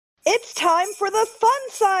It's time for the Fun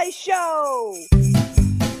Size Show!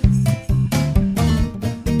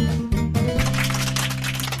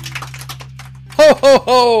 Ho, ho,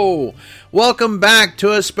 ho! Welcome back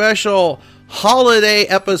to a special holiday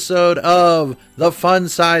episode of the Fun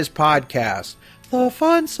Size Podcast. The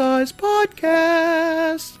Fun Size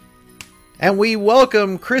Podcast! And we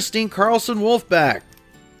welcome Christine Carlson-Wolf back.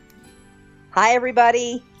 Hi,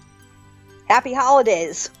 everybody. Happy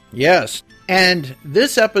holidays. Yes. And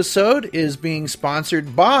this episode is being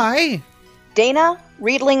sponsored by Dana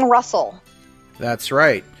Riedling Russell. That's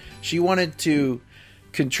right. She wanted to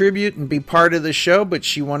contribute and be part of the show, but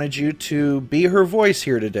she wanted you to be her voice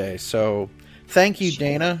here today. So thank you,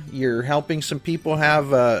 Dana. You're helping some people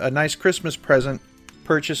have a nice Christmas present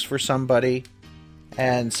purchased for somebody.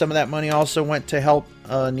 And some of that money also went to help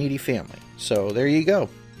a needy family. So there you go.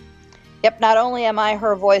 Yep, not only am I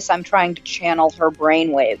her voice, I'm trying to channel her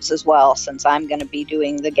brainwaves as well, since I'm going to be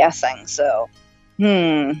doing the guessing, so,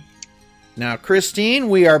 Now, Christine,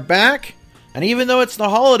 we are back, and even though it's the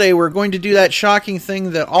holiday, we're going to do that shocking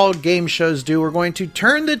thing that all game shows do. We're going to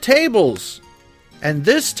turn the tables, and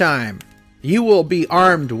this time, you will be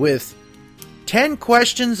armed with 10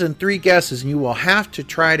 questions and 3 guesses, and you will have to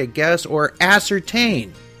try to guess or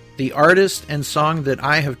ascertain the artist and song that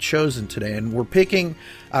I have chosen today. And we're picking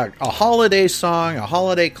a holiday song, a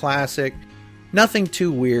holiday classic, nothing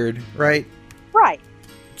too weird, right? Right.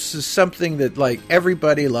 This is something that like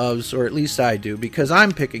everybody loves, or at least I do, because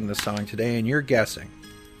I'm picking the song today and you're guessing.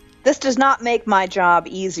 This does not make my job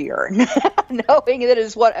easier, knowing that it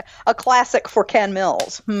is what a classic for Ken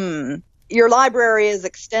Mills. Your library is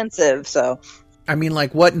extensive, so. I mean,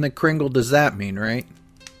 like, what in the Kringle does that mean, right?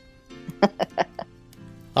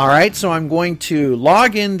 All right, so I'm going to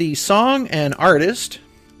log in the song and artist.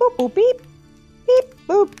 Boop, boop, beep. Beep,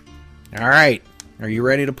 boop. All right, are you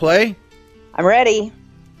ready to play? I'm ready.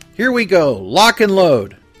 Here we go. Lock and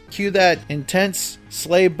load. Cue that intense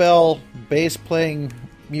sleigh bell bass playing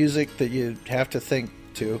music that you have to think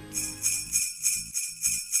to.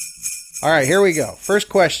 All right, here we go. First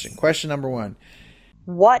question. Question number 1.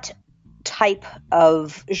 What type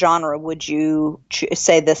of genre would you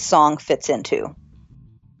say this song fits into?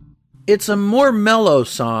 It's a more mellow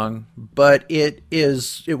song, but it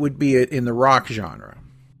would be in the rock genre.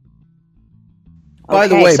 By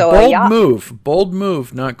the way, so bold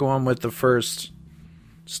move, not going with the first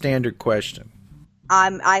standard question.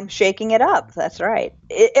 I'm shaking it up. That's right.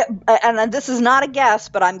 And this is not a guess,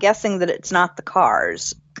 but I'm guessing that it's not the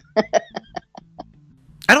Cars.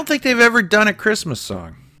 I don't think they've ever done a Christmas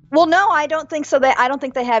song. Well, no, I don't think so. I don't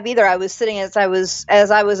think they have either. I was sitting as I was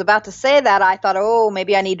about to say that, I thought, oh,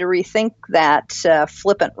 maybe I need to rethink that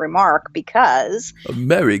flippant remark, because A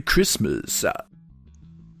Merry Christmas.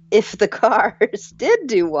 if the Cars did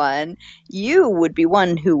do one, you would be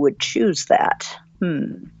one who would choose that.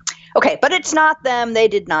 Okay, but it's not them. They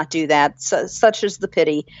did not do that. So, such is the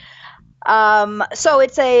pity. So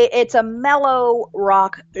it's a mellow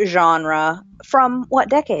rock genre from what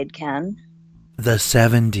decade, Ken? The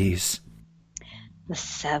 70s. The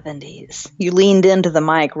 70s. You leaned into the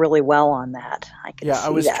mic really well on that. I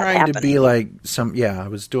was trying to be like I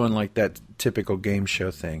was doing like that typical game show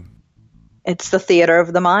thing. It's the theater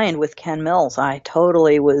of the mind with Ken Mills. I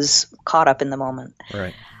totally was caught up in the moment.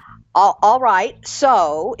 Right. All right.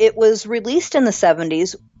 So it was released in the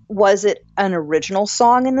 70s. Was it an original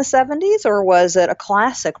song in the 70s, or was it a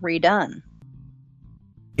classic redone?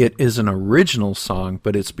 It is an original song,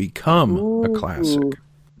 but it's become a classic.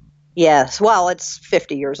 Yes. Well, it's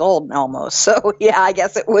 50 years old almost. So, yeah, I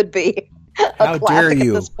guess it would be How dare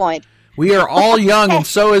you? at this point. We are all young, and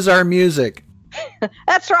so is our music.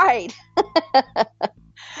 That's right.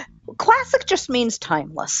 Classic just means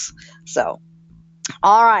timeless. So,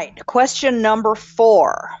 all right. Question number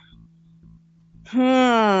 4.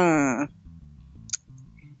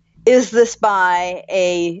 Is this by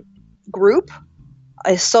a group,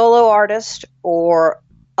 a solo artist, or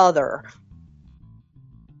other?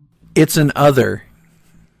 It's an other.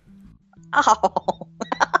 Oh.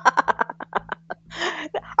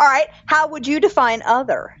 All right. How would you define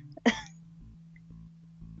other?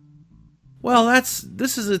 Well,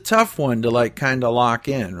 this is a tough one to like kind of lock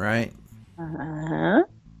in, right? Uh-huh.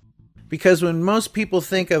 Because when most people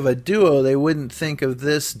think of a duo, they wouldn't think of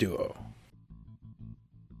this duo.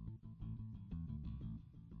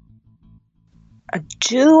 A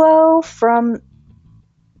duo from...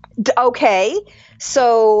 Okay,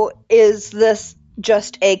 so is this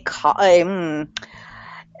just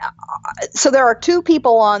so there are 2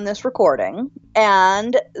 people on this recording,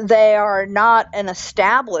 and they are not an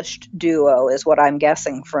established duo, is what I'm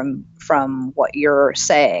guessing from what you're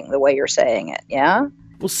saying, the way you're saying it, yeah?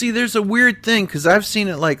 Well, see, there's a weird thing, because I've seen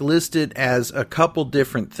it like listed as a couple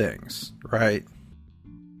different things, right?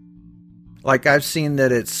 Like I've seen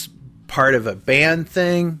that it's part of a band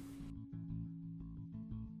thing,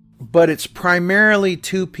 but it's primarily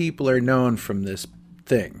two people are known from this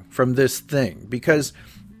thing, because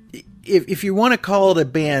if you want to call it a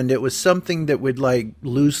band, it was something that would like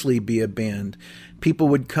loosely be a band. People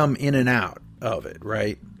would come in and out of it,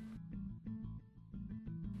 right?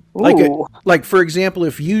 Like for example,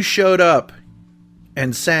 if you showed up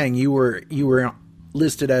and sang, you were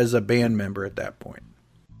listed as a band member at that point.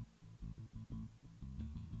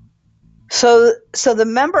 So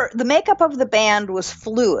the makeup of the band was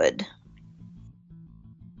fluid.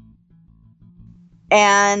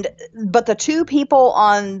 But the two people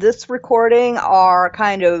on this recording are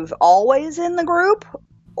kind of always in the group?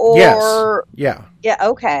 Or yes. Yeah. Yeah,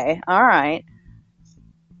 okay. All right.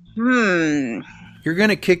 You're going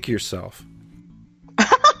to kick yourself.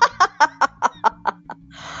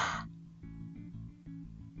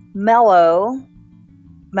 Mellow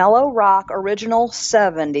rock original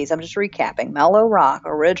 70s. I'm just recapping. Mellow rock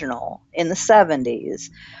original in the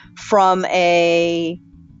 70s from a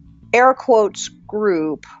air quotes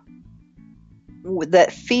group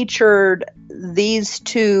that featured these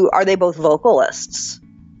two. Are they both vocalists?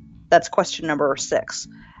 That's question number 6.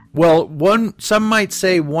 Well, some might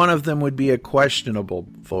say one of them would be a questionable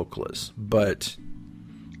vocalist, but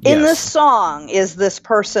yes. In this song, is this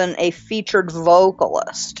person a featured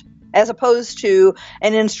vocalist as opposed to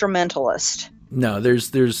an instrumentalist? No,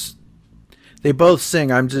 they both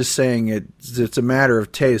sing. I'm just saying it's a matter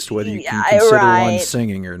of taste whether you can consider one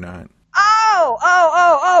singing or not. Oh,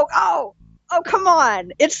 come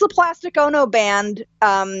on. It's the Plastic Ono Band.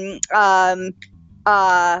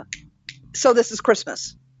 So This Is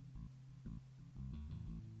Christmas.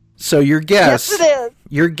 So your guess, yes, it is.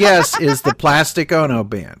 Your guess is the Plastic Ono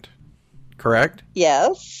Band, correct?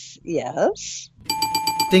 Yes.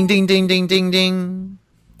 Ding, ding, ding, ding, ding, ding.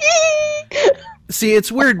 See,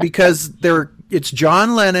 it's weird because it's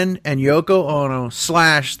John Lennon and Yoko Ono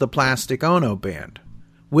 / the Plastic Ono Band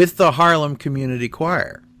with the Harlem Community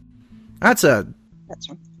Choir. That's a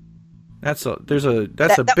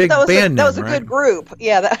big band name, that was a right? good group.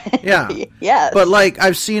 Yeah. Yeah. Yes. But like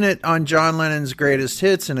I've seen it on John Lennon's Greatest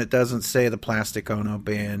Hits, and it doesn't say the Plastic Ono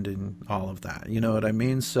Band and all of that. You know what I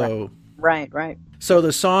mean? So right. So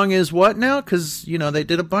the song is what now? Because they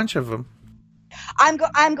did a bunch of them.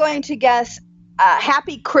 I'm going to guess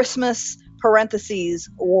Happy Christmas (parentheses)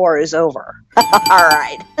 War is over. All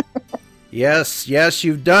right. Yes,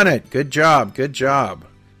 you've done it. Good job.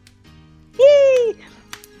 Yay!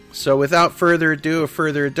 So without further ado,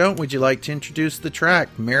 would you like to introduce the track?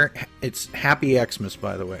 It's Happy Xmas,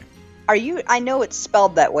 by the way. I know it's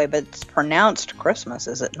spelled that way, but it's pronounced Christmas,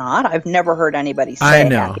 is it not? I've never heard anybody say I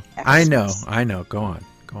know. Happy Xmas. I know. Go on.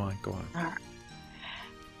 All right.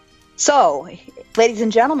 So, ladies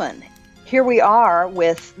and gentlemen, here we are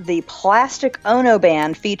with the Plastic Ono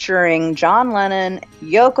Band featuring John Lennon,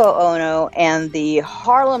 Yoko Ono, and the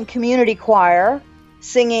Harlem Community Choir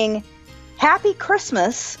singing Happy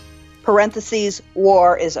Christmas (parentheses)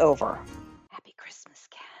 War is over. Happy Christmas,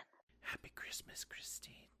 Ken. Happy Christmas,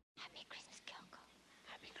 Christine. Happy Christmas, Kyoko.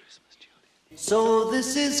 Happy Christmas, Jody. So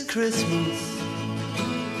this is Christmas,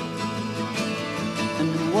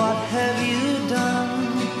 and what have you done?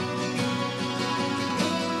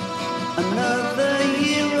 Another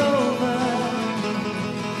year over,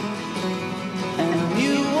 and a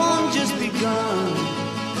new one just begun.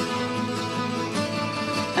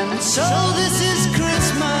 And so this is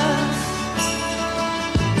Christmas.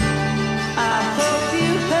 I hope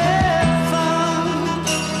you had fun.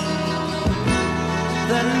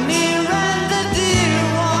 The near and the dear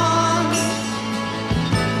ones,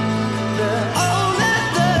 the old and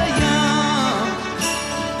the young.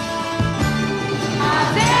 A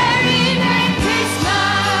very Merry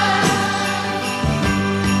Christmas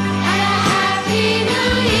and a Happy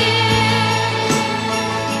New Year.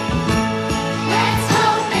 Let's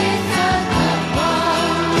hope it's a good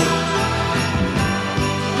one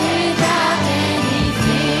without any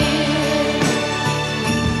fear.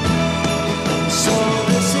 So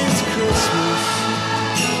this is Christmas,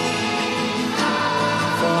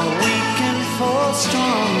 for weak and for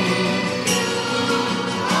strong,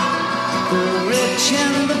 the rich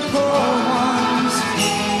and the poor ones.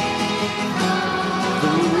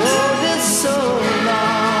 The road is so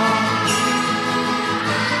long,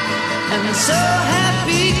 and so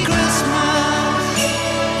happy Christmas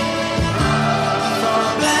for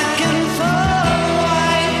black and for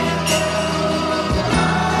white,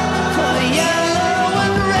 for yellow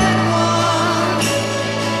and red ones.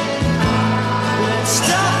 Let's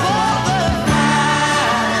start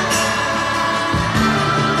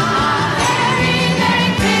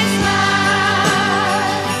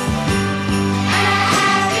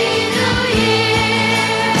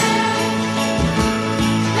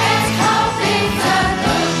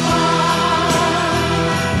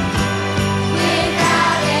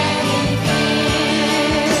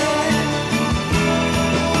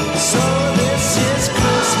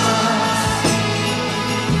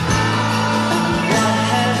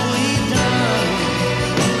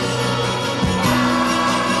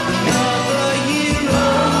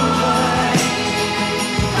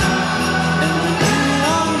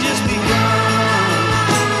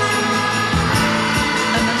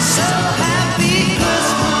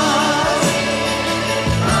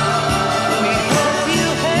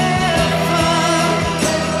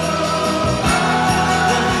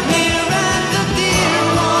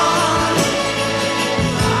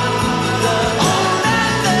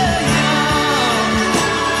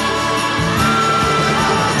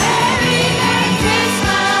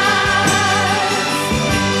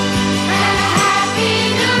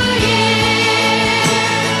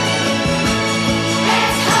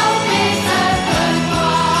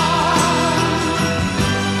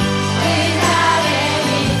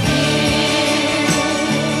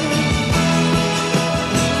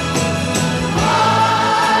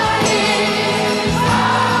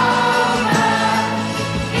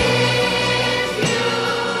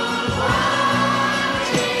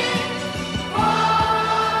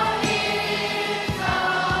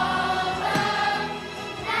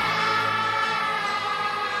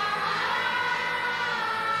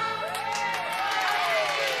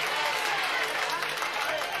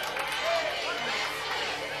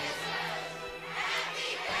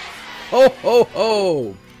ho, ho,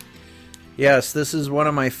 ho. Yes, this is one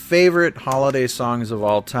of my favorite holiday songs of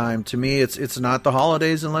all time. To me, it's not the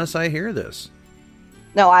holidays unless I hear this.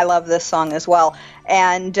 No, I love this song as well.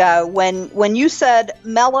 And when you said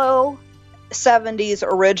mellow 70s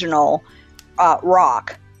original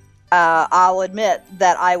rock, I'll admit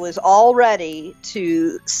that I was all ready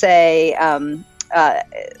to say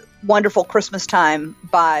Wonderful Christmas Time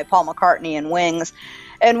by Paul McCartney and Wings.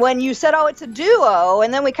 And when you said, oh, it's a duo,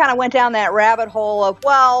 and then we kind of went down that rabbit hole of,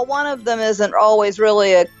 well, one of them isn't always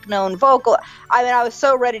really a known vocal. I mean, I was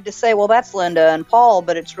so ready to say, well, that's Linda and Paul,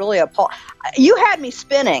 but it's really a Paul. You had me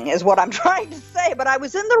spinning, is what I'm trying to say. But I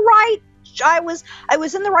was in the right. I was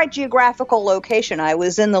in the right geographical location. I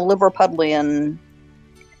was in the Liverpudlian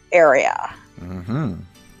area. Mm-hmm.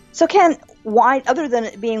 So, Ken, why, other than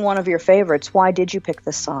it being one of your favorites, why did you pick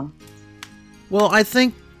this song? Well, I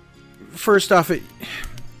think first off,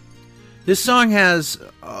 this song has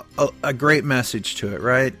a great message to it,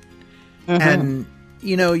 right? Mm-hmm. And,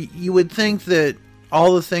 you know, you would think that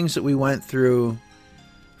all the things that we went through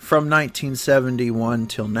from 1971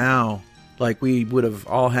 till now, like we would have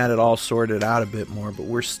all had it all sorted out a bit more, but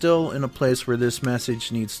we're still in a place where this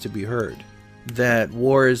message needs to be heard. That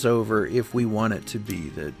war is over if we want it to be,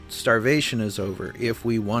 that starvation is over if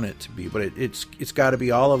we want it to be, but it's got to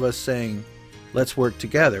be all of us saying, let's work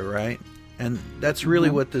together, right? And that's really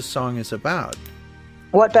what this song is about.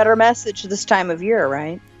 What better message this time of year,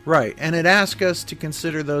 right? Right, and it asks us to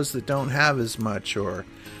consider those that don't have as much or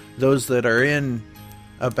those that are in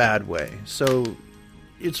a bad way. So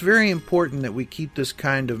it's very important that we keep this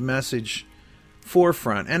kind of message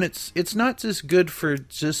forefront. And it's not just good for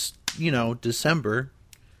just, you know, December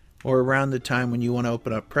or around the time when you want to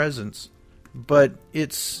open up presents, but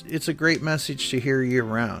it's a great message to hear year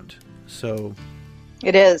round. So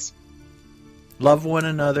It is. love one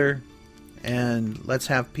another and let's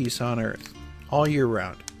have peace on earth all year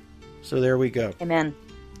round. So there we go. Amen.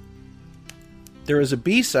 There is a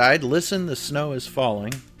B-side, Listen, the Snow is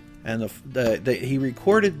Falling, and he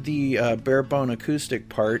recorded the bare-bone acoustic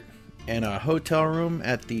part in a hotel room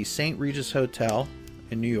at the St. Regis Hotel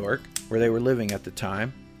in New York, where they were living at the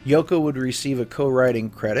time. Yoko would receive a co-writing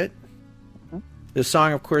credit. This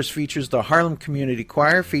song, of course, features the Harlem Community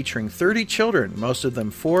Choir, featuring 30 children, most of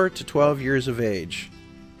them 4 to 12 years of age.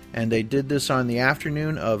 And they did this on the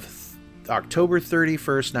afternoon of October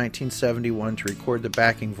 31st, 1971, to record the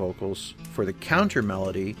backing vocals for the counter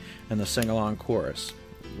melody and the sing-along chorus.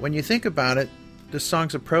 When you think about it, this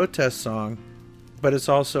song's a protest song, but it's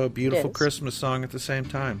also a beautiful Christmas song at the same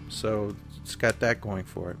time. So it's got that going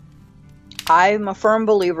for it. I'm a firm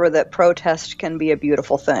believer that protest can be a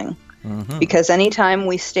beautiful thing. Mm-hmm. Because anytime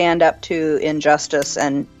we stand up to injustice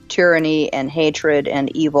and tyranny and hatred and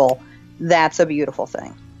evil, that's a beautiful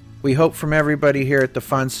thing. We hope from everybody here at the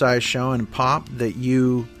Fun Size Show and Pop that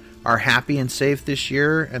you are happy and safe this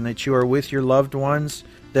year and that you are with your loved ones,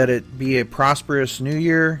 that it be a prosperous new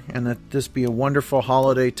year and that this be a wonderful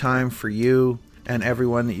holiday time for you and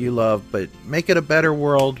everyone that you love. But make it a better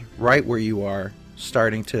world right where you are,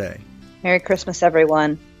 starting today. Merry Christmas,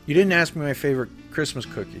 everyone. You didn't ask me my favorite Christmas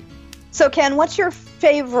cookie. So, Ken, what's your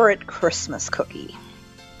favorite Christmas cookie?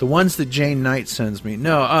 The ones that Jane Knight sends me.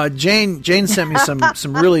 No, Jane sent me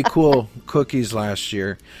some really cool cookies last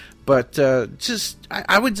year. But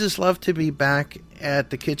I would just love to be back at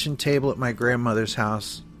the kitchen table at my grandmother's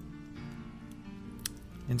house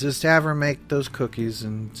and just have her make those cookies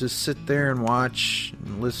and just sit there and watch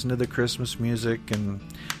and listen to the Christmas music, and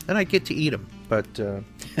then I get to eat them. But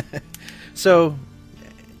so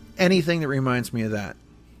anything that reminds me of that.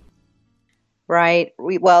 Right.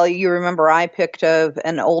 Well, you remember I picked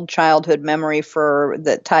an old childhood memory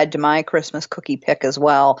that tied to my Christmas cookie pick as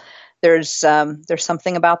well. There's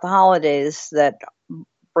something about the holidays that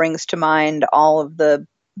brings to mind all of the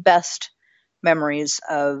best memories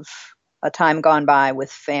of a time gone by with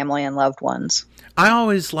family and loved ones. I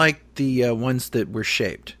always liked the ones that were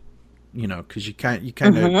shaped, you know, because you kind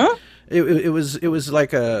of it was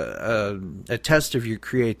like a test of your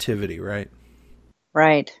creativity, right?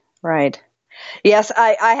 Right. Yes,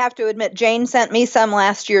 I have to admit, Jane sent me some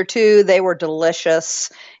last year too. They were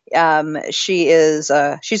delicious. She's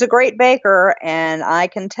a great baker, and I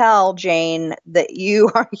can tell, Jane, that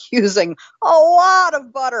you are using a lot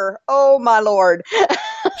of butter. Oh my Lord!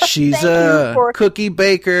 She's a cookie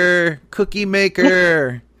baker, cookie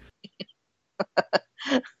maker.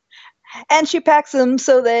 And she packs them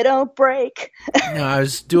so they don't break. No, I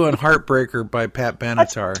was doing Heartbreaker by Pat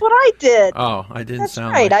Benatar. That's what I did. Oh, I didn't That's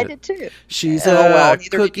sound right, like I it. did too. She's well, a neither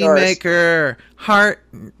did cookie yours. maker.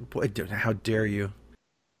 Boy, how dare you?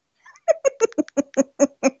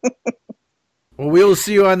 Well, we will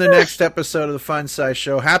see you on the next episode of the Fun Size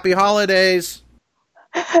Show. Happy holidays!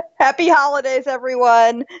 Happy holidays,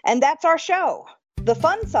 everyone. And that's our show. The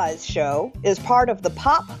Fun Size Show is part of the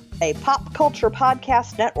a pop culture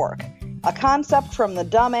podcast network, a concept from the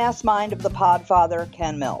dumbass mind of the podfather,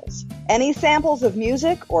 Ken Mills. Any samples of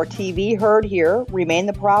music or TV heard here remain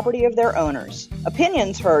the property of their owners.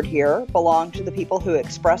 Opinions heard here belong to the people who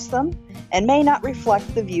express them and may not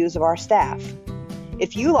reflect the views of our staff.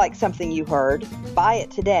 If you like something you heard, buy it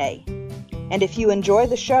today. And if you enjoy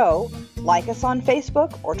the show, like us on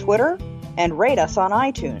Facebook or Twitter and rate us on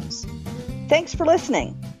iTunes. Thanks for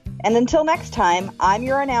listening. And until next time, I'm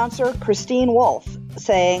your announcer, Christine Wolf,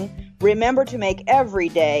 saying, remember to make every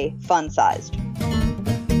day fun-sized.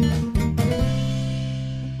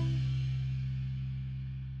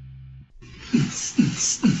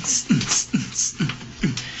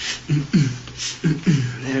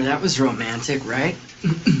 There, that was romantic, right?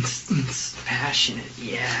 Passionate,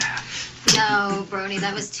 yeah. No, Brony,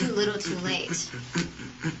 that was too little too late.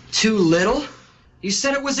 Too little? You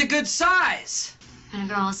said it was a good size. When a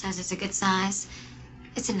girl says it's a good size,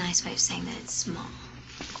 it's a nice way of saying that it's small.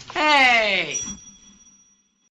 Hey!